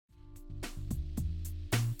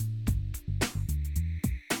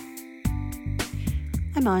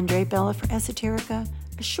I'm Andre Bella for Esoterica,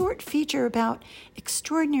 a short feature about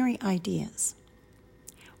extraordinary ideas.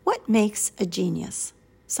 What makes a genius?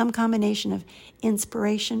 Some combination of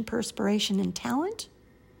inspiration, perspiration, and talent?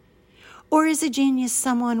 Or is a genius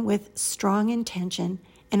someone with strong intention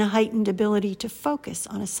and a heightened ability to focus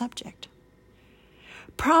on a subject?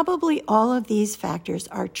 Probably all of these factors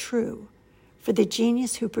are true for the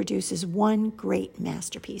genius who produces one great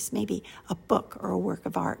masterpiece, maybe a book or a work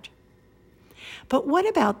of art. But what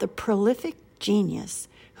about the prolific genius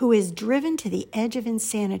who is driven to the edge of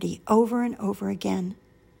insanity over and over again?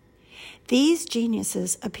 These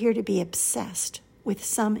geniuses appear to be obsessed with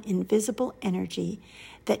some invisible energy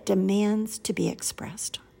that demands to be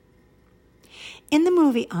expressed. In the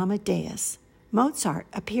movie Amadeus, Mozart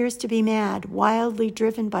appears to be mad, wildly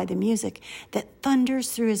driven by the music that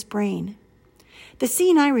thunders through his brain. The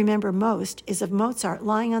scene I remember most is of Mozart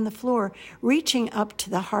lying on the floor, reaching up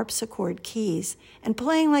to the harpsichord keys and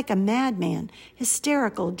playing like a madman,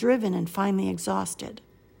 hysterical, driven, and finally exhausted.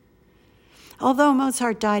 Although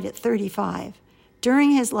Mozart died at 35,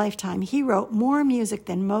 during his lifetime he wrote more music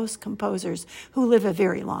than most composers who live a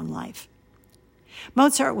very long life.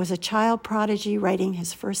 Mozart was a child prodigy, writing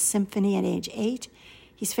his first symphony at age 8.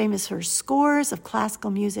 He's famous for scores of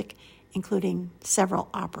classical music, including several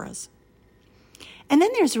operas. And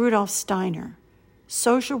then there's Rudolf Steiner,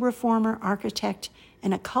 social reformer, architect,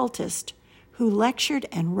 and occultist who lectured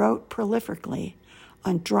and wrote prolifically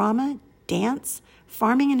on drama, dance,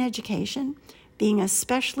 farming and education, being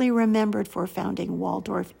especially remembered for founding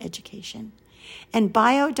Waldorf education, and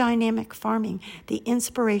biodynamic farming, the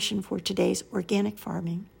inspiration for today's organic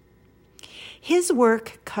farming. His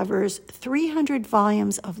work covers 300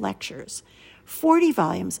 volumes of lectures, 40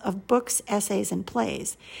 volumes of books, essays, and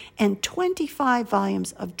plays, and 25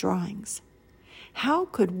 volumes of drawings. How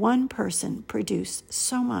could one person produce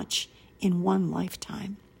so much in one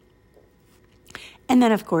lifetime? And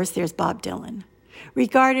then, of course, there's Bob Dylan,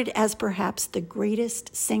 regarded as perhaps the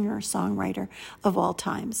greatest singer-songwriter of all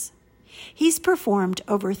times. He's performed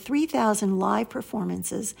over 3,000 live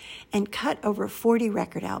performances and cut over 40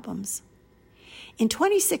 record albums. In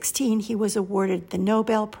 2016, he was awarded the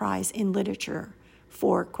Nobel Prize in Literature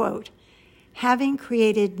for, quote, having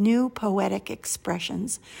created new poetic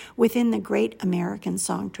expressions within the great American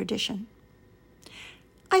song tradition.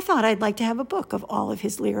 I thought I'd like to have a book of all of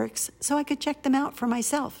his lyrics so I could check them out for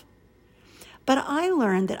myself. But I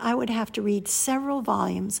learned that I would have to read several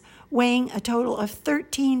volumes weighing a total of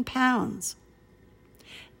 13 pounds.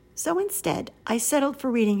 So instead, I settled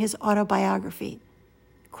for reading his autobiography,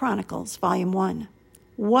 Chronicles, Volume 1.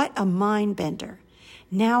 What a mind-bender.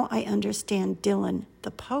 Now I understand Dylan, the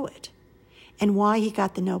poet, and why he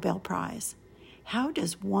got the Nobel Prize. How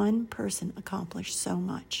does one person accomplish so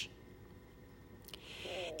much?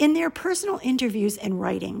 In their personal interviews and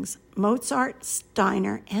writings, Mozart,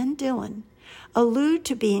 Steiner, and Dylan allude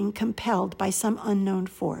to being compelled by some unknown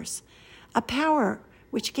force, a power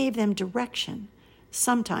which gave them direction,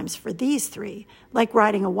 sometimes for these three, like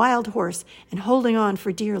riding a wild horse and holding on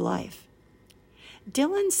for dear life.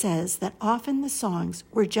 Dylan says that often the songs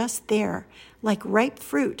were just there, like ripe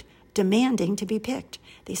fruit, demanding to be picked.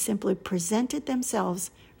 They simply presented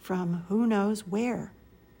themselves from who knows where.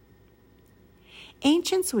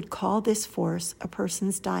 Ancients would call this force a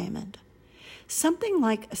person's diamond, something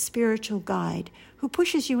like a spiritual guide who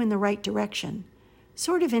pushes you in the right direction,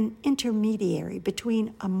 sort of an intermediary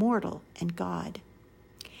between a mortal and God.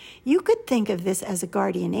 You could think of this as a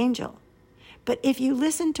guardian angel, but if you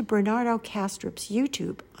listen to Bernardo Kastrup's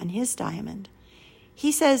YouTube on his diamond,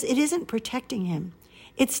 he says it isn't protecting him,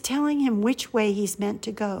 it's telling him which way he's meant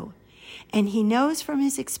to go, and he knows from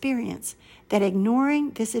his experience that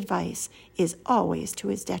ignoring this advice is always to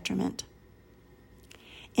his detriment.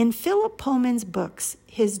 In Philip Pullman's books,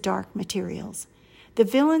 His Dark Materials, the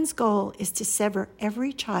villain's goal is to sever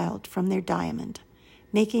every child from their diamond,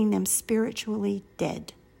 making them spiritually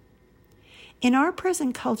dead. In our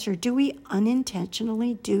present culture, do we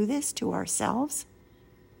unintentionally do this to ourselves?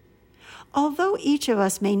 Although each of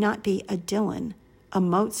us may not be a Dylan, a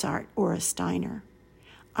Mozart, or a Steiner,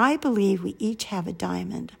 I believe we each have a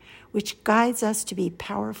diamond which guides us to be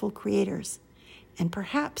powerful creators. And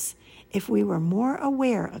perhaps if we were more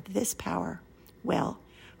aware of this power, well,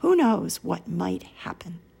 who knows what might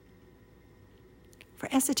happen. For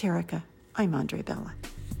Esoterica, I'm Andre Bella.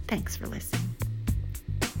 Thanks for listening.